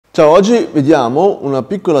Ciao, oggi vediamo una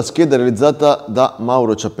piccola scheda realizzata da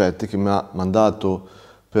Mauro Ciapetti che mi ha mandato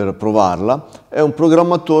per provarla. È un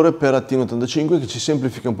programmatore per ATtENZIONE che ci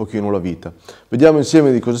semplifica un pochino la vita. Vediamo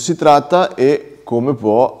insieme di cosa si tratta e come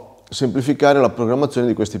può semplificare la programmazione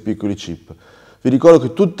di questi piccoli chip. Vi ricordo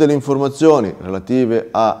che tutte le informazioni relative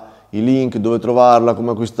ai link, dove trovarla,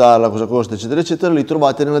 come acquistarla, cosa costa, eccetera, eccetera, li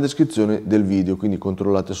trovate nella descrizione del video, quindi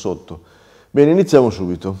controllate sotto. Bene, iniziamo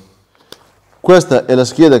subito. Questa è la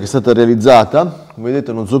scheda che è stata realizzata, come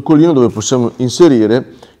vedete, uno zoccolino dove possiamo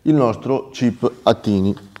inserire il nostro chip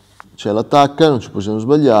ATtiny. C'è l'attacca, non ci possiamo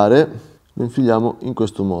sbagliare, lo infiliamo in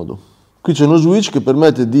questo modo. Qui c'è uno switch che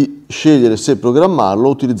permette di scegliere se programmarlo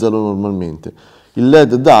o utilizzarlo normalmente. Il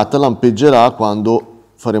LED data lampeggerà quando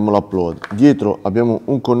faremo l'upload. Dietro abbiamo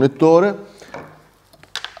un connettore,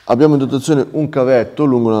 abbiamo in dotazione un cavetto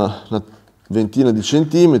lungo una ventina di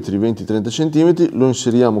centimetri, 20-30 centimetri, lo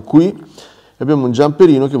inseriamo qui. Abbiamo un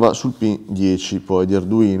jumperino che va sul pin 10 poi di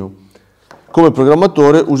Arduino. Come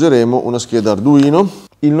programmatore useremo una scheda Arduino.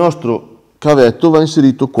 Il nostro cavetto va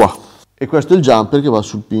inserito qua e questo è il jumper che va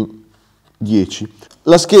sul pin 10.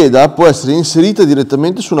 La scheda può essere inserita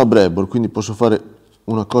direttamente su una breadboard, quindi posso fare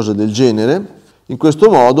una cosa del genere. In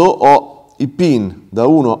questo modo ho i pin da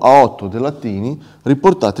 1 a 8 dell'ATtiny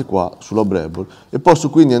riportate qua sulla breadboard e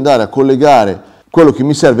posso quindi andare a collegare quello che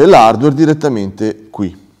mi serve l'hardware direttamente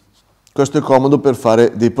qui. Questo è comodo per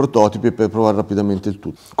fare dei prototipi e per provare rapidamente il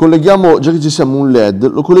tutto. Colleghiamo, già che ci siamo, un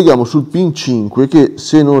LED, lo colleghiamo sul pin 5 che,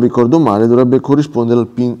 se non ricordo male, dovrebbe corrispondere al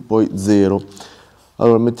pin poi 0.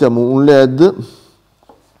 Allora mettiamo un LED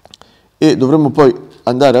e dovremo poi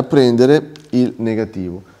andare a prendere il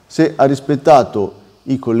negativo. Se ha rispettato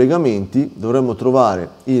i collegamenti dovremmo trovare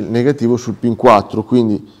il negativo sul pin 4,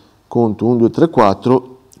 quindi conto 1, 2, 3,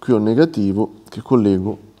 4, qui ho il negativo che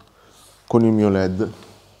collego con il mio LED.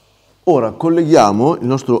 Ora colleghiamo il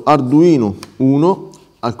nostro Arduino 1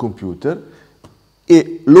 al computer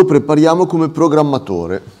e lo prepariamo come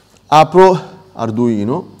programmatore. Apro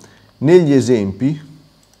Arduino, negli esempi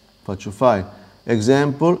faccio file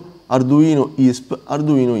example Arduino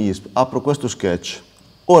ISP, apro questo sketch.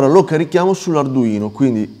 Ora lo carichiamo sull'Arduino,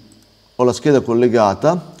 quindi ho la scheda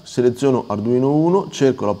collegata, seleziono Arduino 1,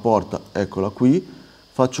 cerco la porta, eccola qui,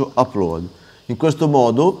 faccio upload. In questo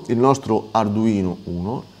modo il nostro Arduino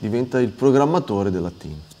 1 diventa il programmatore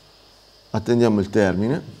dell'ATtiny. Attendiamo il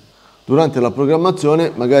termine. Durante la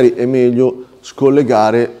programmazione magari è meglio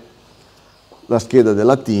scollegare la scheda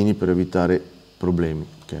dell'ATtiny per evitare problemi.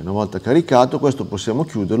 Okay, una volta caricato questo possiamo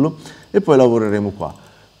chiuderlo e poi lavoreremo qua.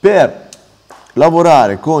 Per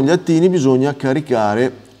lavorare con gli ATtiny bisogna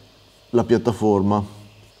caricare la piattaforma.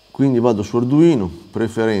 Quindi vado su Arduino,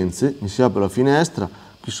 preferenze, mi si apre la finestra.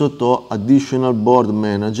 Qui sotto ho Additional Board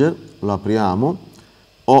Manager, la apriamo,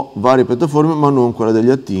 ho varie piattaforme ma non quella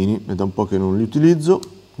degli ATtiny, è da un po' che non li utilizzo,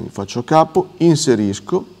 quindi faccio a capo,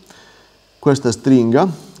 inserisco questa stringa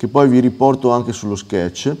che poi vi riporto anche sullo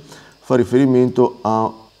sketch, fa riferimento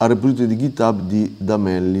al repository di GitHub di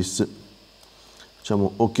Damellis.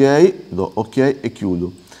 Facciamo ok, do ok e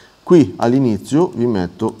chiudo. Qui all'inizio vi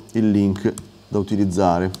metto il link da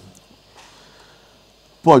utilizzare.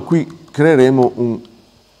 Poi qui creeremo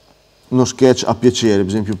uno sketch a piacere, per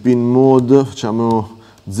esempio pin mode, facciamo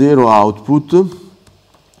 0 output,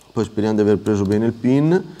 poi speriamo di aver preso bene il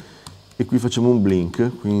pin, e qui facciamo un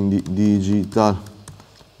blink, quindi digital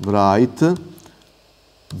write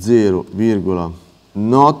 0,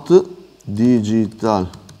 not digital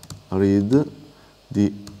read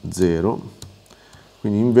di 0,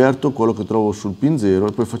 quindi inverto quello che trovo sul pin 0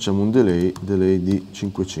 e poi facciamo un delay di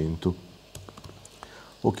 500.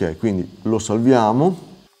 Ok, quindi lo salviamo.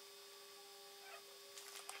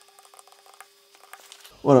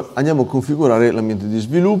 Ora andiamo a configurare l'ambiente di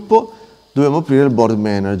sviluppo, dobbiamo aprire il board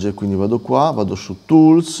manager, quindi vado qua, vado su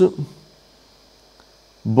tools,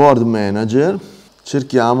 board manager,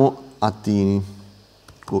 cerchiamo ATtiny,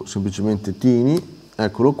 o semplicemente Tiny,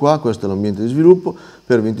 eccolo qua, questo è l'ambiente di sviluppo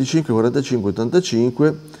per 25, 45,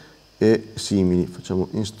 85 e simili. Facciamo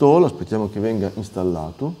install, aspettiamo che venga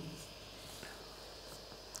installato.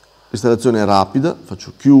 L'installazione è rapida,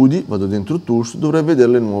 faccio chiudi, vado dentro tools, dovrei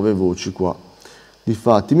vedere le nuove voci qua.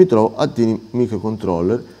 Difatti mi trovo ATtiny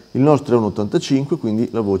microcontroller, il nostro è un 85, quindi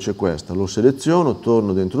la voce è questa. Lo seleziono,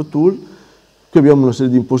 torno dentro tool, qui abbiamo una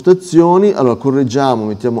serie di impostazioni, allora correggiamo,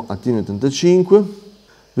 mettiamo ATtiny85,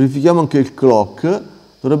 verifichiamo anche il clock,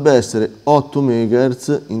 dovrebbe essere 8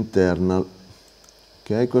 MHz internal.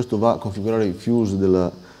 Okay, questo va a configurare i fuse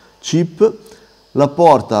della chip. La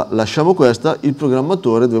porta lasciamo questa, il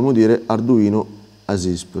programmatore dobbiamo dire Arduino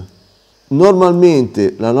ASISP.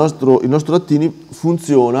 Normalmente il nostro ATtiny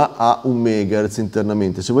funziona a 1 MHz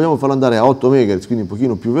internamente. Se vogliamo farlo andare a 8 MHz, quindi un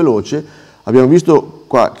pochino più veloce, abbiamo visto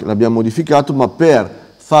qua che l'abbiamo modificato, ma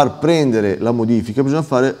per far prendere la modifica bisogna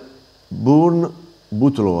fare burn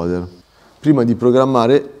bootloader. Prima di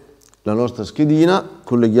programmare la nostra schedina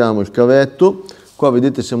colleghiamo il cavetto, qua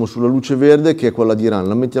vedete siamo sulla luce verde che è quella di run,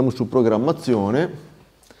 la mettiamo su programmazione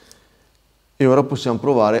e ora possiamo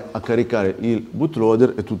provare a caricare il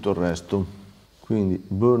bootloader e tutto il resto. Quindi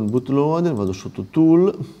burn bootloader, vado sotto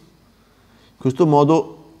tool, in questo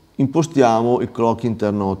modo impostiamo il clock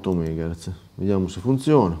interno a 8 MHz, vediamo se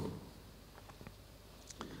funziona.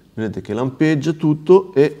 Vedete che lampeggia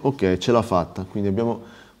tutto e ok, ce l'ha fatta, quindi abbiamo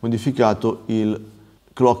modificato il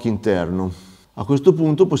clock interno. A questo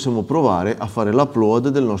punto possiamo provare a fare l'upload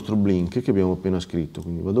del nostro blink che abbiamo appena scritto,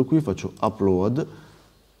 quindi vado qui, faccio upload,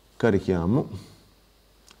 carichiamo,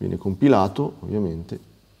 viene compilato ovviamente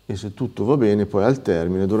e se tutto va bene poi al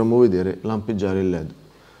termine dovremo vedere lampeggiare il LED.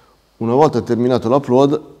 Una volta terminato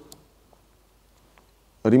l'upload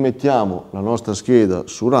rimettiamo la nostra scheda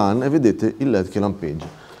su run e vedete il LED che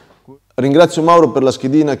lampeggia. Ringrazio Mauro per la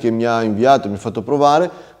schedina che mi ha inviato, mi ha fatto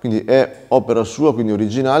provare, quindi è opera sua, quindi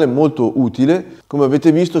originale, molto utile. Come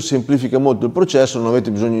avete visto semplifica molto il processo, non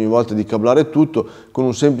avete bisogno ogni volta di cablare tutto, con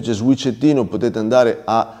un semplice switchettino potete andare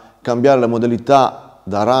a cambiare la modalità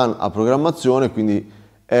da run a programmazione, quindi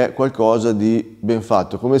è qualcosa di ben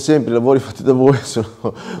fatto. Come sempre i lavori fatti da voi sono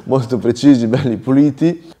molto precisi, belli,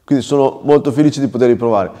 puliti, quindi sono molto felice di poterli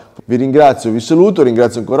provare. Vi ringrazio, vi saluto,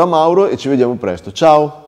 ringrazio ancora Mauro e ci vediamo presto. Ciao!